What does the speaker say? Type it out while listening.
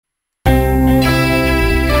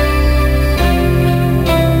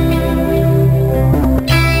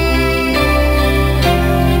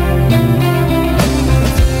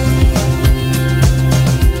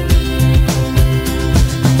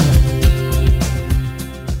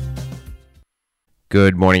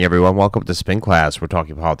Good morning, everyone. Welcome to Spin Class. We're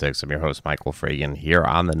talking politics. I'm your host, Michael Fragin, here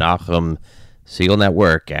on the Nachum Segal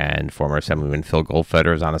Network, and former Assemblyman Phil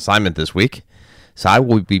Goldfeder is on assignment this week. So I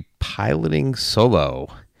will be piloting solo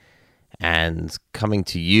and coming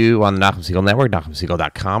to you on the Nachum Segal Network,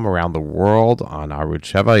 NachumSegal.com, around the world on Arut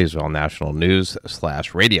Sheva, Israel National News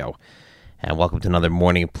 /radio. And welcome to another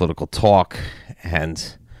morning of political talk.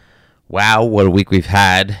 And wow, what a week we've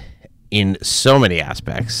had in so many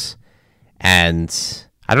aspects. And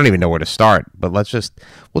I don't even know where to start, but we'll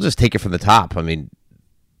just take it from the top. I mean,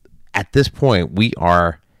 at this point, we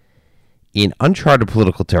are in uncharted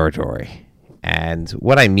political territory. And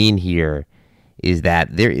what I mean here is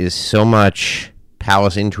that there is so much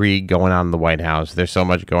palace intrigue going on in the White House. There's so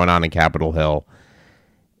much going on in Capitol Hill.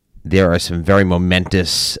 There are some very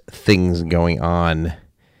momentous things going on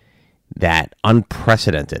that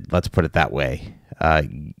unprecedented, let's put it that way,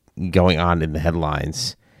 going on in the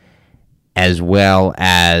headlines. As well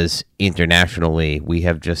as internationally, we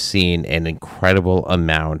have just seen an incredible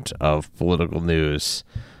amount of political news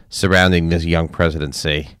surrounding this young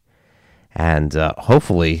presidency. And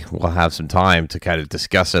hopefully we'll have some time to kind of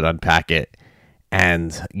discuss it, unpack it,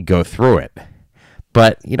 and go through it.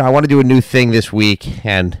 But, I want to do a new thing this week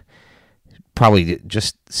and probably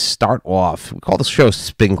just start off. We call the show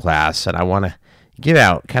Spin Class, and I want to give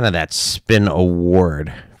out kind of that Spin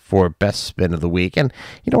Award for best spin of the week. And,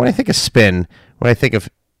 when I think of spin, when I think of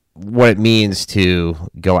what it means to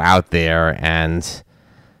go out there and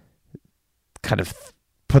kind of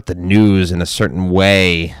put the news in a certain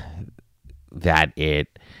way that I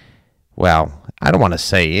don't want to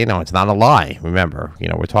say, it's not a lie. Remember,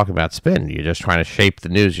 we're talking about spin. You're just trying to shape the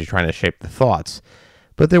news. You're trying to shape the thoughts.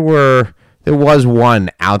 But there was one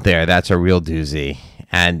out there that's a real doozy.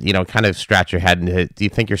 And, kind of scratch your head and do you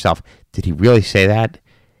think yourself, did he really say that?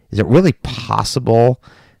 Is it really possible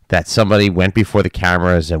that somebody went before the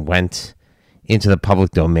cameras and went into the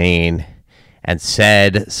public domain and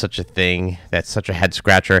said such a thing that's such a head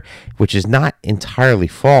scratcher, which is not entirely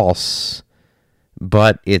false,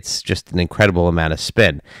 but it's just an incredible amount of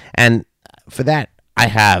spin? And for that, I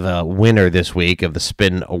have a winner this week of the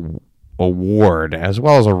Spin Award, as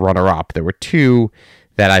well as a runner-up. There were two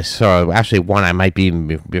that I saw. Actually, one I might be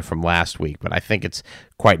from last week, but I think it's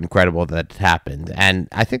quite incredible that it happened. And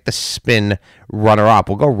I think the spin runner-up,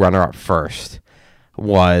 we'll go runner-up first,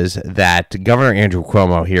 was that Governor Andrew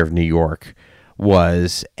Cuomo here of New York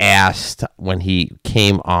was asked when he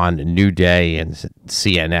came on New Day and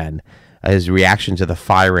CNN, his reaction to the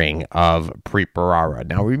firing of Preet Bharara.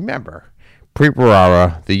 Now, remember, Preet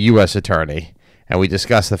Bharara, the U.S. attorney, and we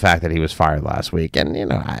discussed the fact that he was fired last week. And,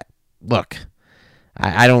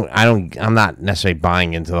 I'm not necessarily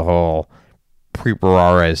buying into the whole Preet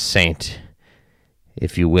Bharara as saint,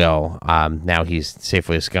 if you will. Now he's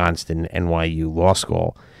safely ensconced in NYU Law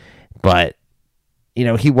School. But,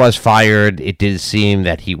 he was fired. It did seem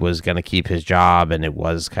that he was going to keep his job, and it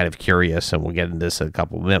was kind of curious, and we'll get into this in a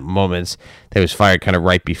couple of moments, that he was fired kind of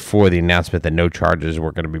right before the announcement that no charges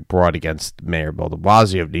were going to be brought against Mayor Bill de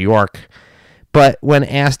Blasio of New York. But when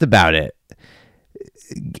asked about it,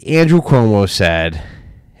 Andrew Cuomo said,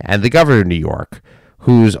 and the governor of New York,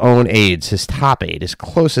 whose own aides, his top aide, his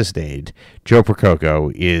closest aide, Joe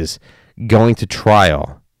Prococo, is going to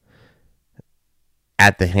trial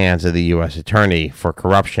at the hands of the U.S. attorney for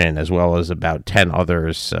corruption, as well as about 10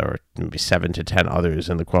 others, or maybe 7 to 10 others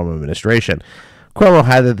in the Cuomo administration. Cuomo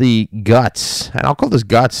had the guts, and I'll call this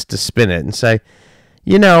guts, to spin it and say,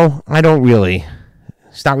 it's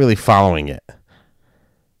not really following it,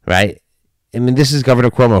 right? I mean, this is Governor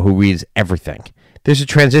Cuomo who reads everything. There's a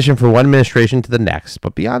transition from one administration to the next,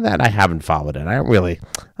 but beyond that, I haven't followed it. I'm not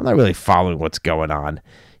really following what's going on.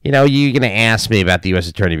 You're going to ask me about the U.S.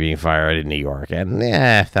 attorney being fired in New York, and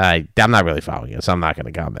I'm not really following it, so I'm not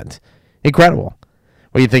going to comment. Incredible.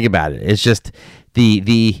 What do you think about it? It's just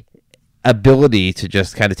the ability to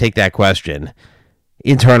just kind of take that question,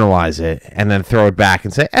 internalize it, and then throw it back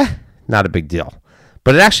and say, not a big deal.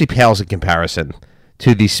 But it actually pales in comparison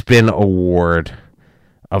to the Spin Award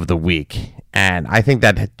of the week. And I think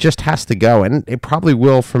that just has to go, and it probably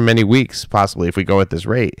will for many weeks, possibly, if we go at this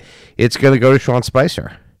rate. It's going to go to Sean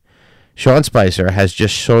Spicer. Sean Spicer has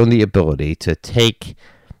just shown the ability to take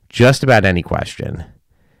just about any question,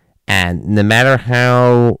 and no matter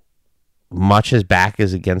how much his back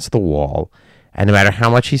is against the wall, and no matter how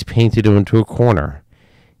much he's painted him into a corner,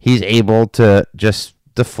 he's able to just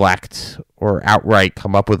deflect or outright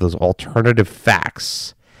come up with those alternative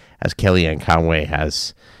facts, as Kellyanne Conway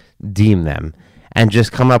has deemed them, and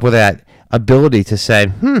just come up with that ability to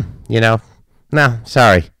say, no,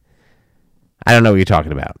 sorry, I don't know what you're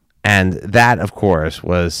talking about. And that, of course,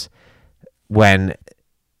 was when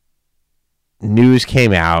news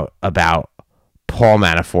came out about Paul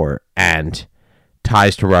Manafort and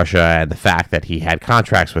ties to Russia and the fact that he had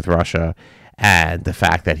contracts with Russia and the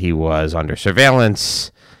fact that he was under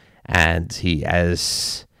surveillance, and he,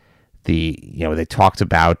 as the, they talked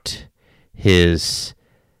about his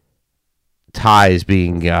ties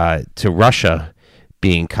being to Russia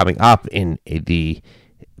being coming up in the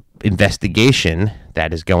investigation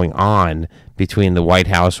that is going on between the White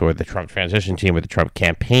House or the Trump transition team or the Trump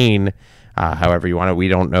campaign, however you want it. We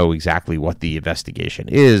don't know exactly what the investigation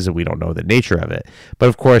is. We don't know the nature of it. But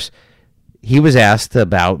of course, he was asked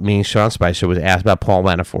about, meaning Sean Spicer was asked about Paul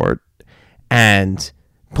Manafort. And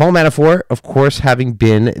Paul Manafort, of course, having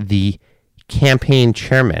been the campaign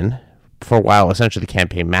chairman for a while, essentially the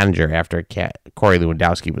campaign manager after Corey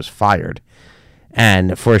Lewandowski was fired.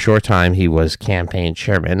 And for a short time, he was campaign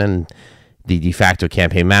chairman and the de facto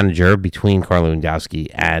campaign manager between Corey Lewandowski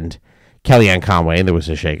and Kellyanne Conway. There was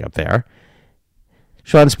a shakeup there.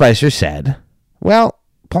 Sean Spicer said, well,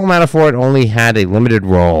 Paul Manafort only had a limited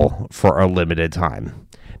role for a limited time.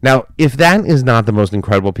 Now, if that is not the most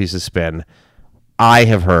incredible piece of spin I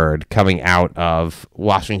have heard coming out of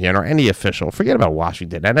Washington or any official, forget about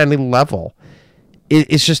Washington, at any level,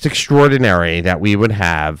 it's just extraordinary that we would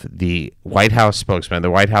have the White House spokesman, the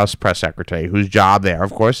White House press secretary, whose job there,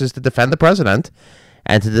 of course, is to defend the president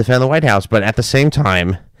and to defend the White House. But at the same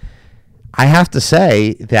time, I have to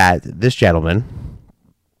say that this gentleman,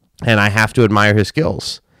 and I have to admire his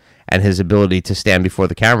skills and his ability to stand before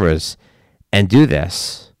the cameras and do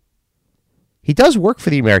this. He does work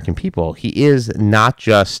for the American people. He is not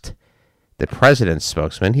just the president's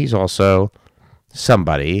spokesman. He's also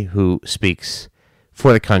somebody who speaks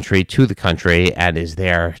for the country, to the country, and is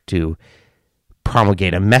there to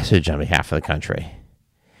promulgate a message on behalf of the country.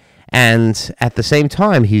 And at the same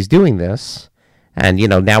time, he's doing this. And,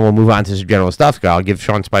 now we'll move on to some general stuff. I'll give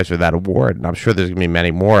Sean Spicer that award, and I'm sure there's going to be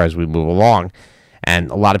many more as we move along. And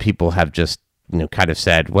a lot of people have just, kind of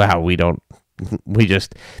said, wow,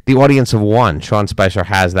 the audience of one. Sean Spicer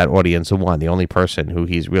has that audience of one. The only person who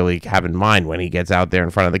he's really have in mind when he gets out there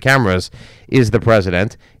in front of the cameras is the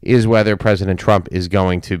president, is whether President Trump is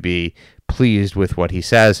going to be pleased with what he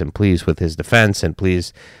says and pleased with his defense and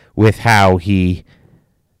pleased with how he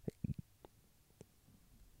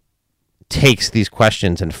takes these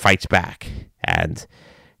questions and fights back. And,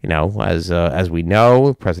 as we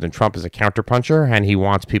know, President Trump is a counterpuncher, and he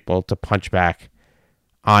wants people to punch back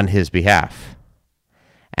on his behalf.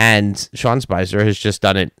 And Sean Spicer has just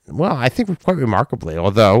done it, well, I think quite remarkably,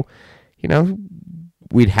 although,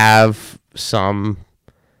 we've had some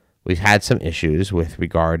issues with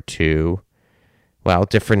regard to,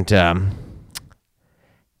 different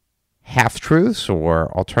half-truths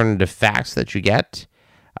or alternative facts that you get,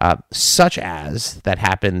 such as that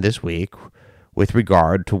happened this week with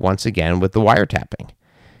regard to, once again, with the wiretapping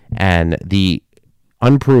and the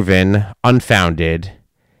unproven, unfounded,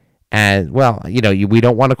 and, we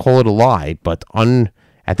don't want to call it a lie, but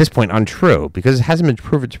at this point, untrue, because it hasn't been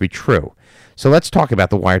proven to be true. So let's talk about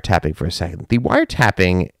the wiretapping for a second. The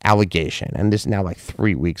wiretapping allegation, and this is now like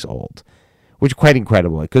 3 weeks old, which is quite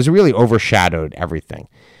incredible, because it really overshadowed everything.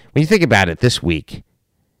 When you think about it this week,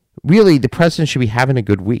 really, the president should be having a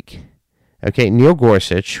good week. Okay, Neil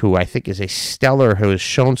Gorsuch, who I think is who has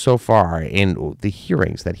shown so far in the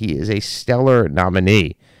hearings that he is a stellar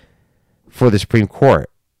nominee for the Supreme Court.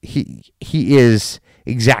 He is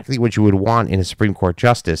exactly what you would want in a Supreme Court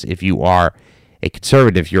justice if you are a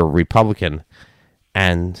conservative, you're a Republican.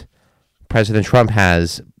 And President Trump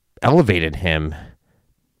has elevated him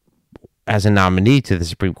as a nominee to the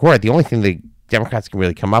Supreme Court. The only thing the Democrats can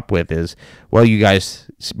really come up with is, well, you guys,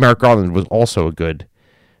 Merrick Garland was also a good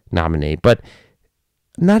nominee. But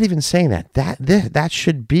not even saying that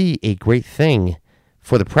should be a great thing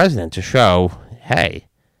for the president to show, hey,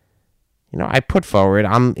 I put forward,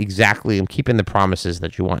 I'm keeping the promises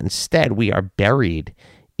that you want. Instead, we are buried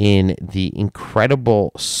in the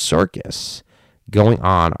incredible circus going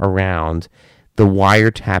on around the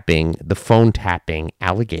wiretapping, the phone tapping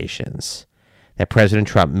allegations that President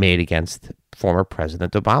Trump made against former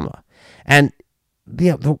President Obama. And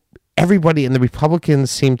everybody in the Republicans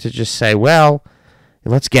seem to just say, well,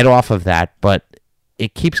 let's get off of that, but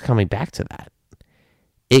it keeps coming back to that.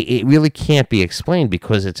 It really can't be explained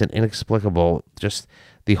because it's an inexplicable, just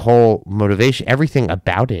the whole motivation, everything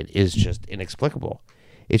about it is just inexplicable.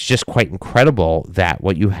 It's just quite incredible that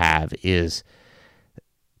what you have is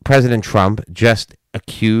President Trump just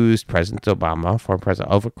accused President Obama, former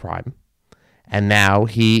president, of a crime. And now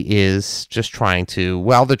he is just trying to,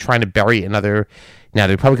 they're trying to bury it in other, now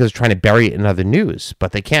the Republicans are trying to bury it in other news,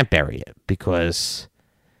 but they can't bury it because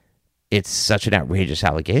it's such an outrageous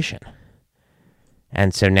allegation.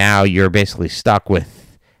 And so now you're basically stuck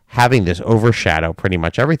with having this overshadow pretty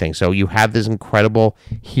much everything. So you have these incredible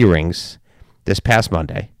hearings this past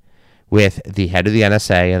Monday with the head of the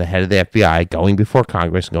NSA and the head of the FBI going before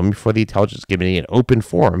Congress, going before the Intelligence Committee in open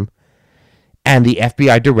forum, and the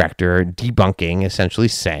FBI director debunking, essentially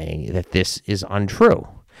saying that this is untrue.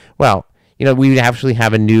 Well, we actually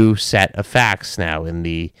have a new set of facts now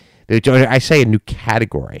I say a new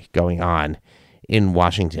category going on in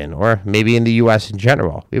Washington, or maybe in the U.S. in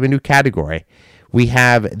general. We have a new category. We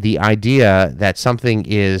have the idea that something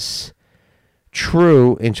is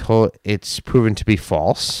true until it's proven to be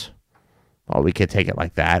false. Well, we could take it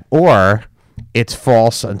like that. Or it's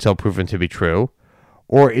false until proven to be true.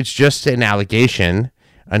 Or it's just an allegation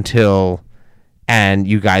and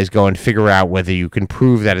you guys go and figure out whether you can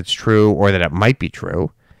prove that it's true or that it might be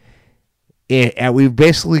true. And we've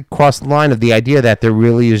basically crossed the line of the idea that there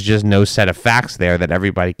really is just no set of facts there that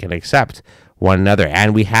everybody can accept one another.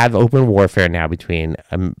 And we have open warfare now between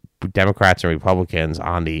Democrats and Republicans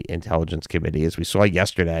on the Intelligence Committee, as we saw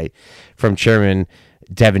yesterday from Chairman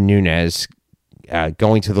Devin Nunes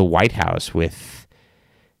going to the White House with,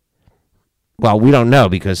 well, we don't know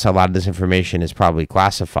because a lot of this information is probably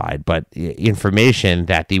classified, but information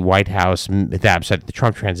that the White House, that the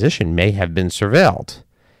Trump transition may have been surveilled.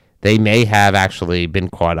 They may have actually been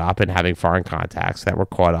caught up in having foreign contacts that were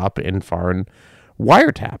caught up in foreign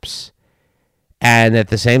wiretaps. And at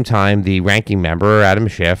the same time, the ranking member, Adam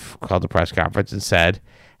Schiff, called a press conference and said,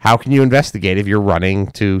 how can you investigate if you're running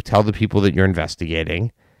to tell the people that you're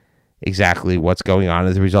investigating exactly what's going on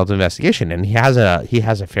as a result of investigation? And he has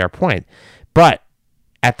a fair point. But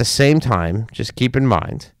at the same time, just keep in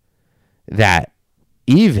mind that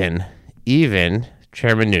even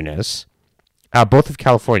Chairman Nunes, both of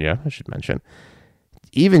California, I should mention,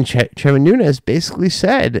 even Chairman Nunes basically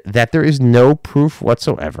said that there is no proof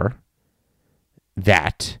whatsoever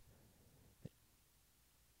that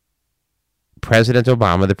President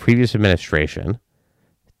Obama, the previous administration,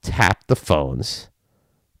 tapped the phones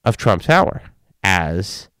of Trump Tower,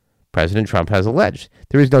 as President Trump has alleged.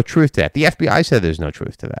 There is no truth to that. The FBI said there's no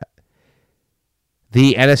truth to that.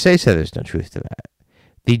 The NSA said there's no truth to that.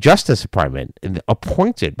 The Justice Department,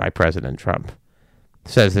 appointed by President Trump,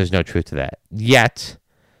 says there's no truth to that. Yet,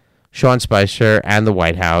 Sean Spicer and the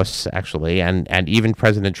White House, actually, and even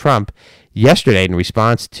President Trump, yesterday, in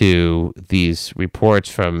response to these reports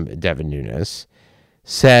from Devin Nunes,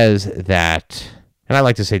 says that, and I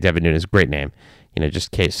like to say Devin Nunes, great name,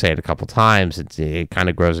 just say it a couple times, it kind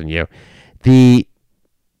of grows in you. The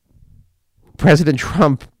President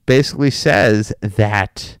Trump basically says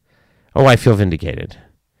that, I feel vindicated.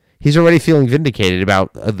 He's already feeling vindicated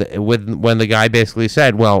about when the guy basically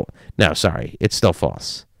said, well, no, sorry, it's still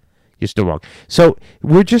false. You're still wrong. So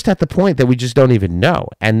we're just at the point that we just don't even know.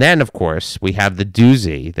 And then, of course, we have the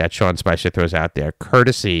doozy that Sean Spicer throws out there,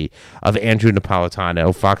 courtesy of Andrew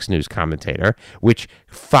Napolitano, Fox News commentator, which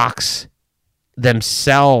Fox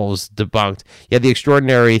themselves debunked. You had the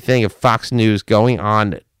extraordinary thing of Fox News going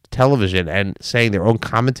on television and saying their own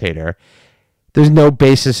commentator, there's no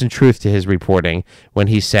basis in truth to his reporting when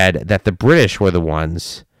he said that the British were the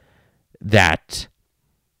ones that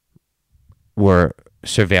were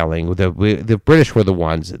surveilling. The British were the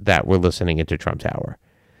ones that were listening into Trump Tower.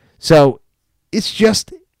 So it's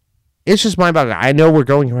just mind-boggling. I know we're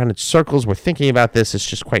going around in circles. We're thinking about this. It's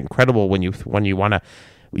just quite incredible when you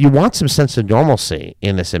want some sense of normalcy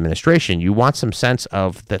in this administration. You want some sense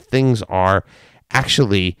of that things are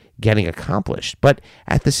actually getting accomplished. But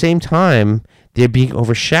at the same time, they're being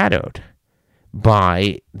overshadowed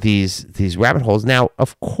by these rabbit holes. Now,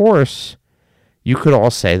 of course, you could all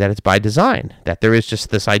say that it's by design, that there is just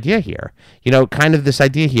this idea here. Kind of this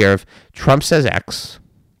idea here of Trump says X,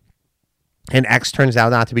 and X turns out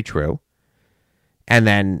not to be true. And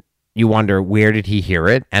then you wonder, where did he hear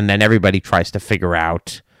it? And then everybody tries to figure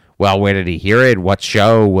out, well, where did he hear it? What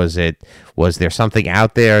show was it? Was there something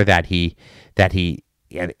out there that he,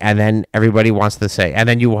 and then everybody wants to say, and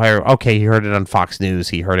then you hear, okay, he heard it on Fox News.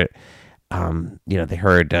 He heard it, they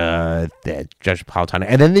heard Judge Napolitano,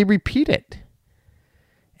 and then they repeat it.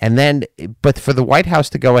 And then, but for the White House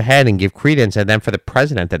to go ahead and give credence, and then for the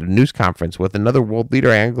president at a news conference with another world leader,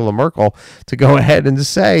 Angela Merkel, to go ahead and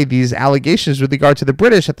say these allegations with regard to the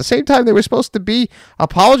British at the same time they were supposed to be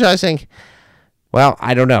apologizing. Well,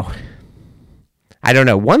 I don't know.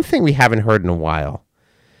 One thing we haven't heard in a while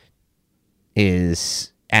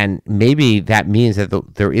is, and maybe that means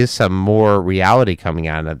that there is some more reality coming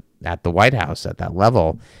out at the White House at that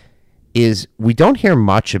level, is we don't hear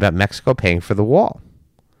much about Mexico paying for the wall.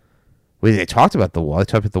 They talked about the wall. They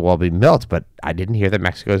talked about the wall being built, but I didn't hear that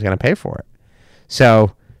Mexico is going to pay for it.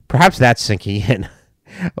 So perhaps that's sinking in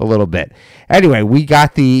a little bit. Anyway, we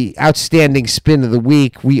got the outstanding spin of the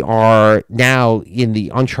week. We are now in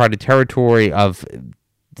the uncharted territory of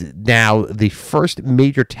now the first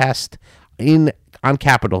major test on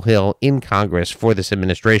Capitol Hill in Congress for this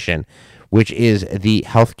administration, which is the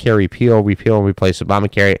healthcare repeal and replace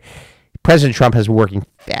Obamacare. President Trump has been working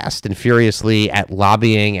fast and furiously at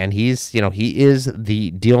lobbying, and he is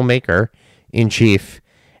the deal maker in chief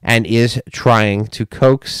and is trying to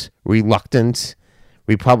coax reluctant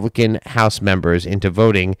Republican House members into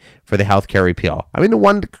voting for the healthcare repeal. I mean, the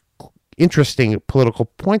one interesting political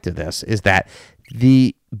point of this is that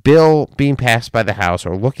the bill being passed by the House,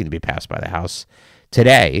 or looking to be passed by the House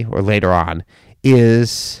today or later on,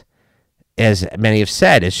 is, as many have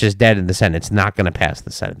said, it's just dead in the Senate. It's not going to pass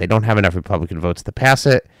the Senate. They don't have enough Republican votes to pass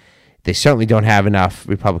it. They certainly don't have enough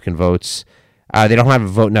Republican votes. They don't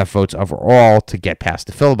have enough votes overall to get past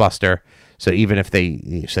the filibuster. So even if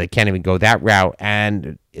they can't even go that route,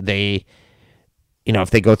 and they, if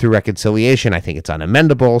they go through reconciliation, I think it's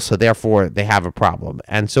unamendable. So therefore, they have a problem.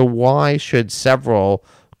 And so why should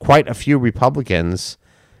quite a few Republicans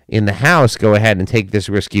in the House go ahead and take this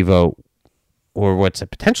risky vote, or what's a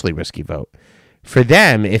potentially risky vote for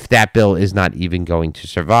them, if that bill is not even going to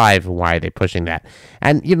survive? Why are they pushing that?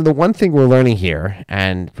 And, the one thing we're learning here,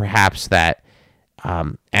 and perhaps that,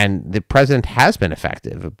 and the president has been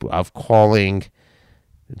effective of calling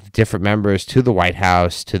different members to the White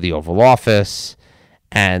House, to the Oval Office,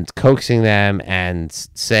 and coaxing them and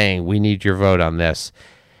saying, we need your vote on this.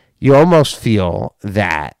 You almost feel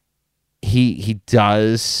that he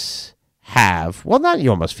does have, well, not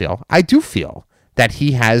you almost feel, I do feel that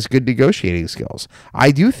he has good negotiating skills.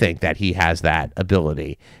 I do think that he has that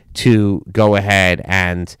ability to go ahead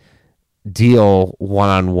and deal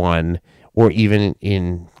one-on-one, or even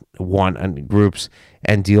in groups,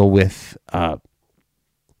 and deal with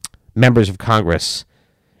members of Congress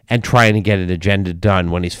and trying to get an agenda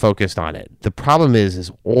done when he's focused on it. The problem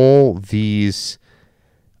is all these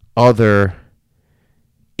other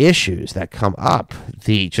issues that come up,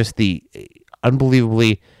 the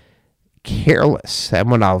unbelievably careless, and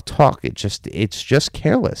when I'll talk, it's just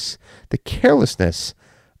careless. The carelessness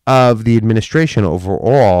of the administration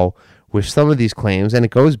overall with some of these claims, and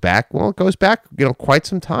it goes back quite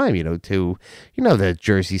some time, to the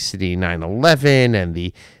Jersey City 9/11 and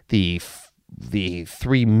the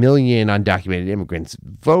 3 million undocumented immigrants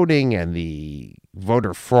voting and the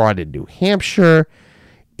voter fraud in New Hampshire.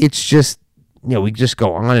 It's just, we just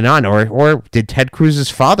go on and on. Or did Ted Cruz's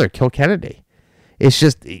father kill Kennedy? It's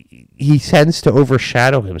just, he tends to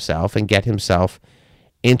overshadow himself and get himself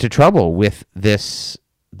into trouble with this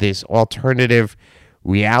alternative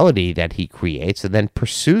reality that he creates and then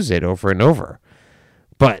pursues it over and over.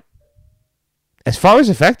 But as far as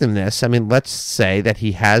effectiveness, I mean, let's say that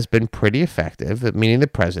he has been pretty effective, meaning the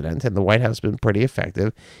president and the White House has been pretty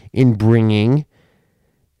effective in bringing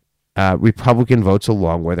Republican votes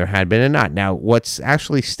along where there had been and not. Now, what's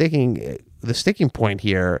actually the sticking point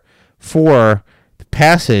here for the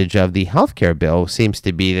passage of the healthcare bill seems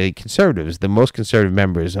to be the conservatives, the most conservative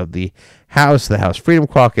members of the House Freedom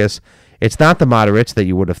Caucus. It's not the moderates that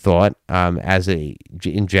you would have thought,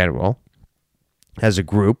 in general, as a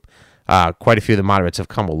group. Quite a few of the moderates have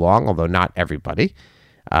come along, although not everybody.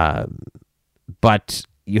 But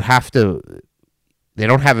they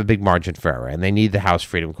don't have a big margin for error, and they need the House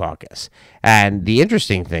Freedom Caucus. And the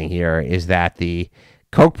interesting thing here is that the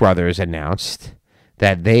Koch brothers announced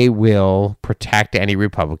that they will protect any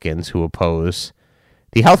Republicans who oppose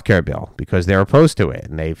the health care bill, because they're opposed to it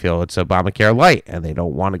and they feel it's Obamacare light and they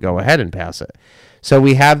don't want to go ahead and pass it. So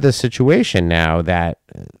we have this situation now that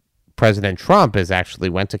President Trump has actually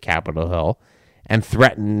went to Capitol Hill and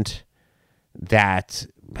threatened that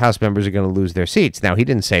House members are going to lose their seats. Now, he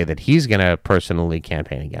didn't say that he's going to personally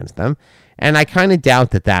campaign against them, and I kind of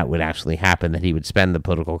doubt that would actually happen, that he would spend the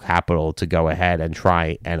political capital to go ahead and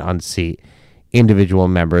try and unseat individual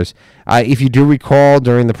members. If you do recall,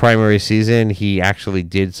 during the primary season, he actually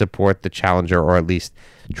did support the challenger, or at least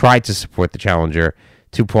tried to support the challenger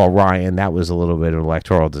to Paul Ryan. That was a little bit of an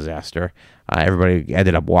electoral disaster. Everybody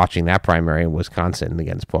ended up watching that primary in Wisconsin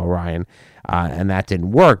against Paul Ryan, and that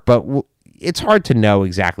didn't work. But it's hard to know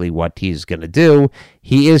exactly what he's going to do.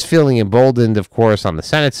 He is feeling emboldened, of course, on the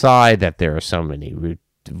Senate side, that there are so many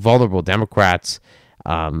vulnerable Democrats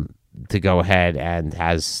to go ahead, and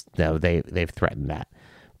they've threatened that.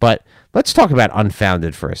 But let's talk about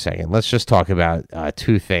unfounded for a second. Let's just talk about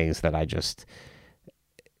two things that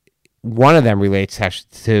one of them relates actually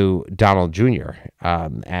to Donald Jr.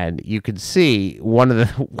 And you can see one of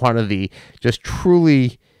the just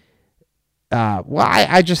truly,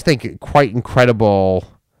 I just think quite incredible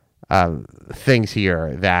things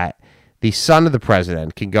here that the son of the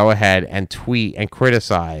president can go ahead and tweet and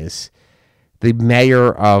criticize the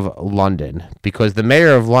mayor of London, because the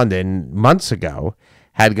mayor of London months ago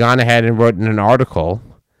had gone ahead and wrote in an article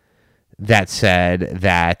that said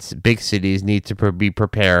that big cities need to be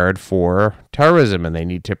prepared for terrorism, and they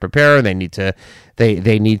need to prepare. They need to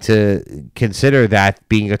consider that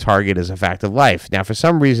being a target is a fact of life. Now, for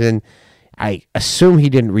some reason, I assume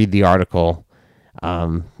he didn't read the article,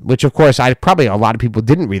 which of course probably a lot of people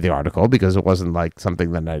didn't read the article because it wasn't like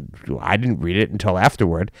something that I didn't read it until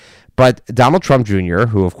afterward. But Donald Trump Jr.,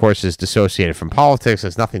 who of course is dissociated from politics,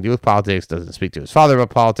 has nothing to do with politics, doesn't speak to his father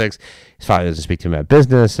about politics, his father doesn't speak to him about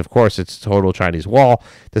business, of course it's total Chinese wall,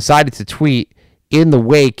 decided to tweet in the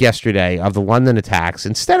wake yesterday of the London attacks,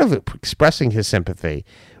 instead of expressing his sympathy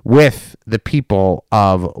with the people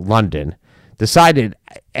of London, decided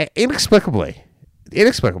inexplicably,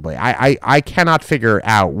 I cannot figure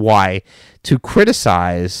out why, to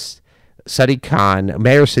criticize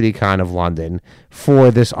Mayor Sadiq Khan of London,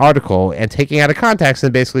 for this article and taking out of context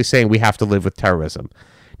and basically saying we have to live with terrorism.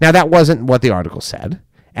 Now, that wasn't what the article said.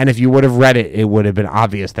 And if you would have read it, it would have been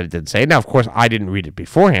obvious that it didn't say it. Now, of course, I didn't read it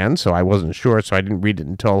beforehand, so I wasn't sure, so I didn't read it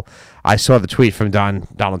until I saw the tweet from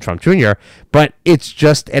Donald Trump Jr. But it's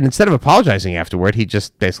just, and instead of apologizing afterward, he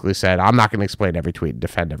just basically said, I'm not going to explain every tweet and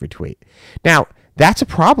defend every tweet. Now, that's a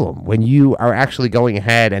problem when you are actually going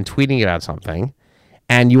ahead and tweeting about something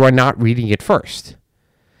and you are not reading it first.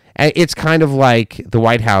 And it's kind of like the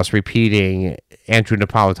White House repeating Andrew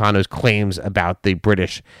Napolitano's claims about the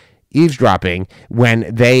British eavesdropping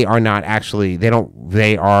when they are not actually,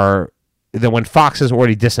 when Fox has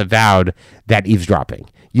already disavowed that eavesdropping.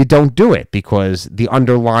 You don't do it because the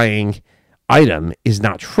underlying item is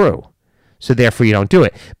not true. So therefore you don't do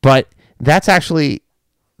it. But that's actually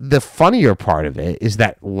the funnier part of it, is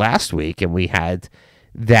that last week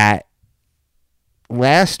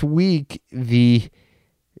the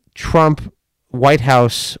Trump White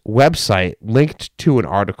House website linked to an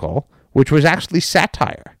article which was actually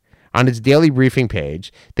satire. On its daily briefing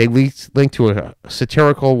page, they linked to a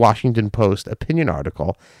satirical Washington Post opinion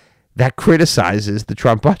article that criticizes the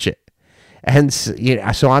Trump budget. And so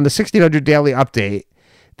on the 1600 Daily Update,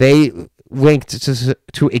 they linked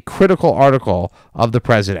to a critical article of the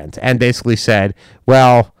president and basically said,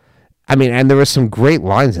 well, I mean, and there were some great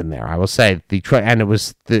lines in there, I will say. And it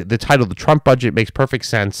was the title, "The Trump Budget Makes Perfect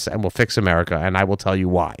Sense and Will Fix America, and I Will Tell You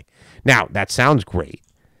Why." Now, that sounds great,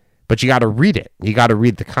 but you got to read it. You got to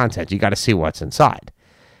read the content. You got to see what's inside.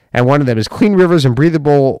 And one of them is, "Clean rivers and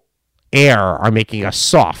breathable air are making us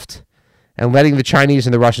soft and letting the Chinese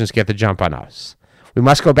and the Russians get the jump on us. We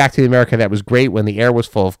must go back to the America that was great when the air was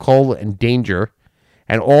full of coal and danger,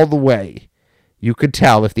 and all the way you could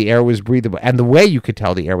tell if the air was breathable. And the way you could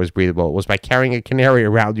tell the air was breathable was by carrying a canary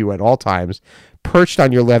around you at all times, perched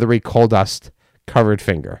on your leathery coal dust covered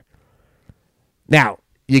finger." Now,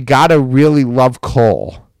 you got to really love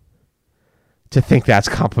coal to think that's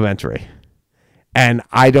complimentary. And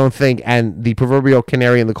I don't think, and the proverbial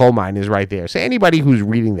canary in the coal mine is right there. So anybody who's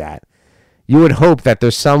reading that, you would hope that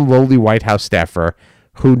there's some lowly White House staffer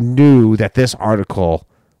who knew that this article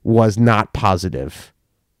was not positive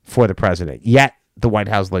for the president, yet the White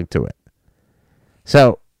House linked to it.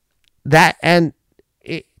 So that, and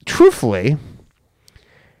truthfully,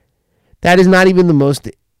 that is not even the most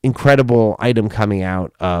incredible item coming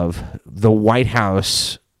out of the White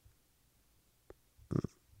House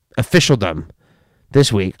officialdom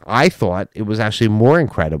this week. I thought it was actually more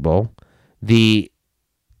incredible the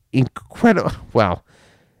incredible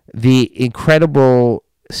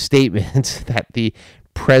statement that the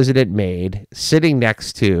president made sitting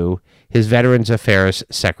next to his Veterans Affairs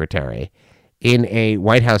secretary in a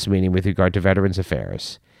White House meeting with regard to Veterans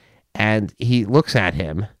Affairs. And he looks at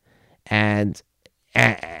him, and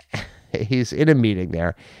he's in a meeting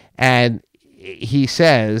there, and he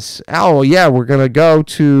says, "Oh yeah, we're gonna go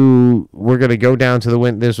down to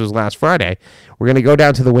the This was last Friday. We're gonna go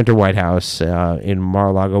down to the Winter White House in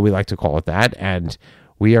Mar-a-Lago. We like to call it that, and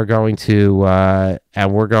we're going to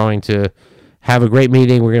have a great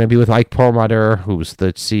meeting. We're going to be with Ike Perlmutter, who's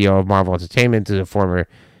the CEO of Marvel Entertainment, is a former,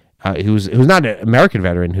 who's not an American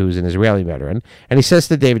veteran, who's an Israeli veteran." And he says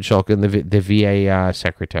to David Shulkin, the VA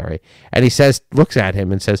secretary, and he looks at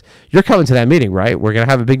him and says, "You're coming to that meeting, right? We're going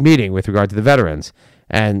to have a big meeting with regard to the veterans."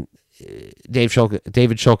 And David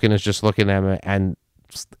Shulkin is just looking at him and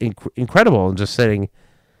incredible and just saying,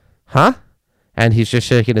 "Huh?" And he's just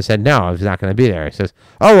shaking his head, "No, he's not going to be there." He says,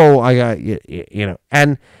 "Oh, well, I got, you know."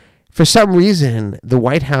 And for some reason, the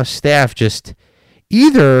White House staff just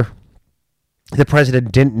either the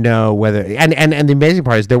president didn't know whether, and the amazing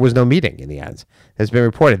part is there was no meeting in the end. It's been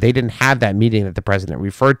reported they didn't have that meeting that the president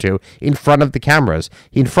referred to in front of the cameras.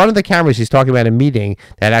 In front of the cameras, he's talking about a meeting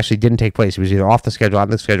that actually didn't take place. It was either off the schedule, on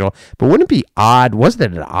the schedule. But wouldn't it be odd? Wasn't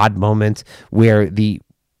it an odd moment where the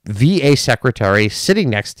VA secretary sitting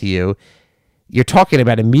next to you, you're talking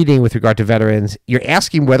about a meeting with regard to veterans, you're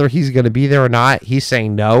asking whether he's going to be there or not, he's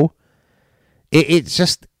saying no. It's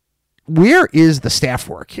just, where is the staff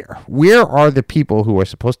work here? Where are the people who are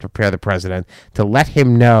supposed to prepare the president to let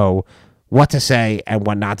him know what to say and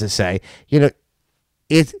what not to say?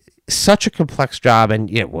 It's such a complex job, and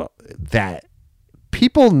that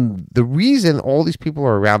people, the reason all these people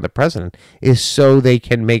are around the president is so they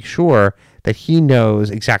can make sure that he knows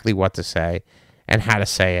exactly what to say and how to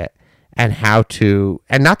say it and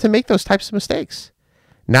and not to make those types of mistakes,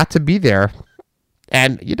 not to be there.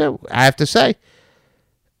 And, I have to say,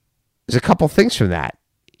 there's a couple things from that.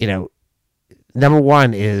 Number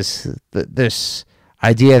one is this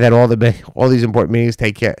idea that all these important meetings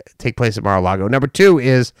take place at Mar-a-Lago. Number two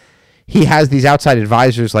is he has these outside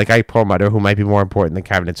advisors like Ike Perlmutter who might be more important than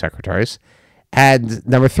cabinet secretaries. And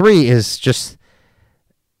number three is just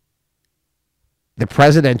the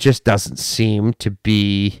president just doesn't seem to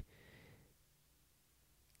be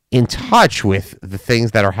in touch with the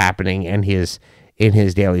things that are happening in his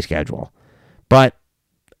daily schedule. But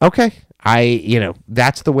okay,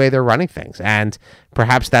 that's the way they're running things. And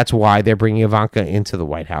perhaps that's why they're bringing Ivanka into the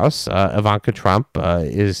White House. Ivanka Trump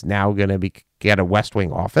is now going to get a West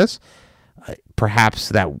Wing office. Perhaps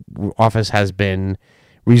that office has been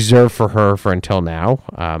reserved for her for until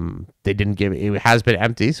now. They didn't give it has been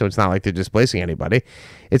empty, so it's not like they're displacing anybody.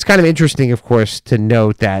 It's kind of interesting, of course, to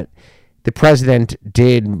note that the president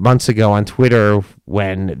did months ago on Twitter,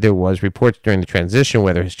 when there was reports during the transition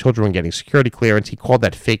whether his children were getting security clearance, he called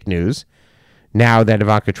that fake news. Now that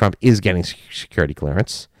Ivanka Trump is getting security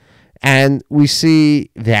clearance, and we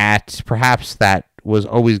see that perhaps that was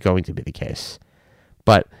always going to be the case.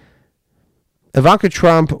 But Ivanka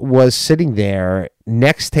Trump was sitting there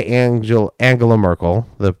next to Angela Merkel,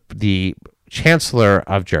 the Chancellor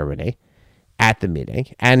of Germany, at the meeting,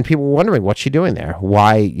 and people were wondering what's she doing there.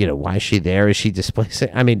 Why is she there? Is she displacing?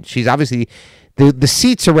 I mean, she's obviously the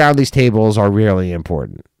seats around these tables are really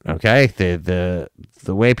important. Okay, the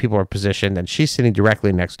way people are positioned, and she's sitting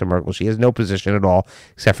directly next to Merkel. She has no position at all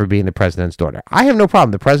except for being the president's daughter. I have no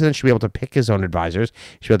problem. The president should be able to pick his own advisors.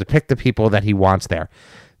 He should be able to pick the people that he wants there.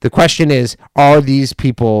 The question is, are these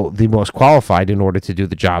people the most qualified in order to do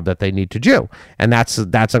the job that they need to do? And that's I'm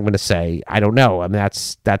going to say, I don't know. I mean,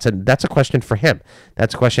 that's a question for him.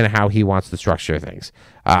 That's a question of how he wants to structure things.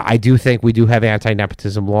 I do think we do have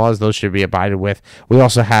anti-nepotism laws. Those should be abided with. We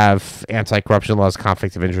also have anti-corruption laws,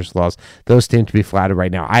 conflict of interest laws. Those seem to be flouted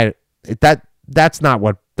right now. That's not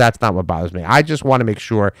what bothers me. I just want to make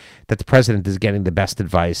sure that the president is getting the best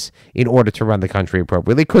advice in order to run the country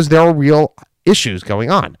appropriately, because there are real issues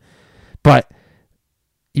going on. But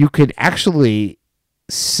you could actually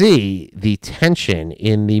see the tension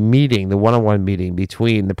in the meeting, the one-on-one meeting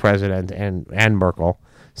between the president and Merkel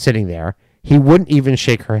sitting there. He wouldn't even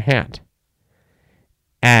shake her hand.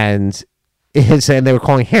 And they were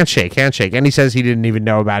calling handshake. And he says he didn't even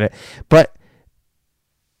know about it. But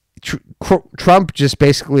Trump just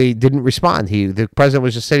basically didn't respond. The president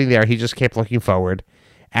was just sitting there. He just kept looking forward.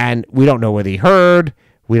 And we don't know whether he heard.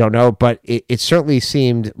 We don't know, but it certainly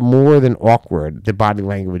seemed more than awkward, the body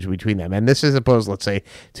language between them. And this is opposed, let's say,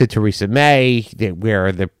 to Theresa May,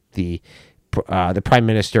 where the Prime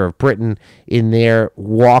Minister of Britain, in their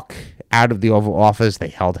walk out of the Oval Office, they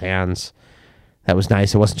held hands. That was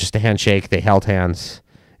nice. It wasn't just a handshake. They held hands.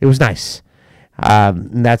 It was nice.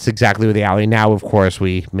 And that's exactly what the alley. Now, of course,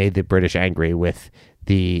 we made the British angry with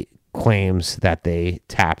the claims that they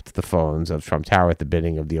tapped the phones of Trump Tower at the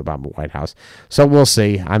bidding of the Obama White House. So we'll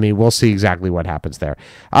see. I mean, we'll see exactly what happens there.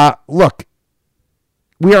 Look,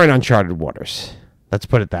 we are in uncharted waters. Let's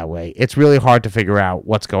put it that way. It's really hard to figure out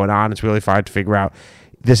what's going on. It's really hard to figure out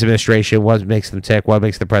this administration, what makes them tick, what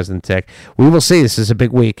makes the president tick. We will see. This is a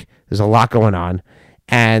big week. There's a lot going on.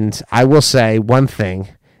 And I will say one thing,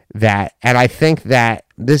 and I think that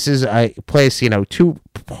this is a place, two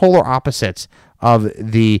polar opposites of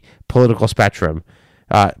the political spectrum.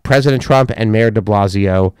 President Trump and Mayor de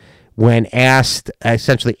Blasio, when asked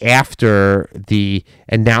essentially after the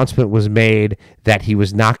announcement was made that he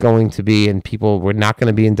was not going to be and people were not going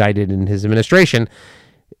to be indicted in his administration,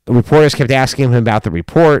 reporters kept asking him about the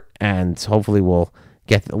report, and hopefully we'll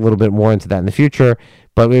get a little bit more into that in the future.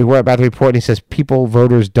 But we were about the report, and he says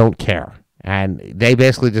voters don't care. And they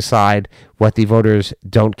basically decide what the voters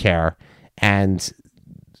don't care. And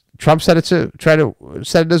Trump said it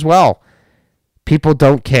as well. people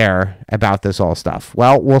don't care about this all stuff.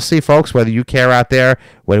 Well, we'll see, folks, whether you care out there,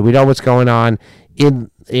 whether we know what's going on in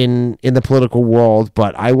the political world.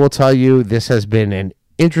 But I will tell you, this has been an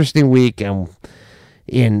interesting week, and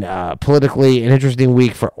politically an interesting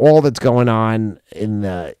week for all that's going on in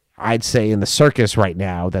the circus right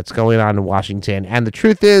now that's going on in Washington. And the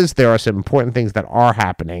truth is, there are some important things that are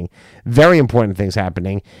happening, very important things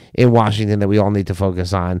happening in Washington that we all need to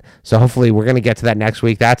focus on. So hopefully we're going to get to that next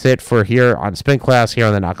week. That's it for here on Spin Class here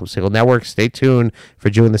on the Knock 'em Single Network. Stay tuned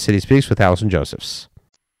for June the City Speaks with Allison Josephs.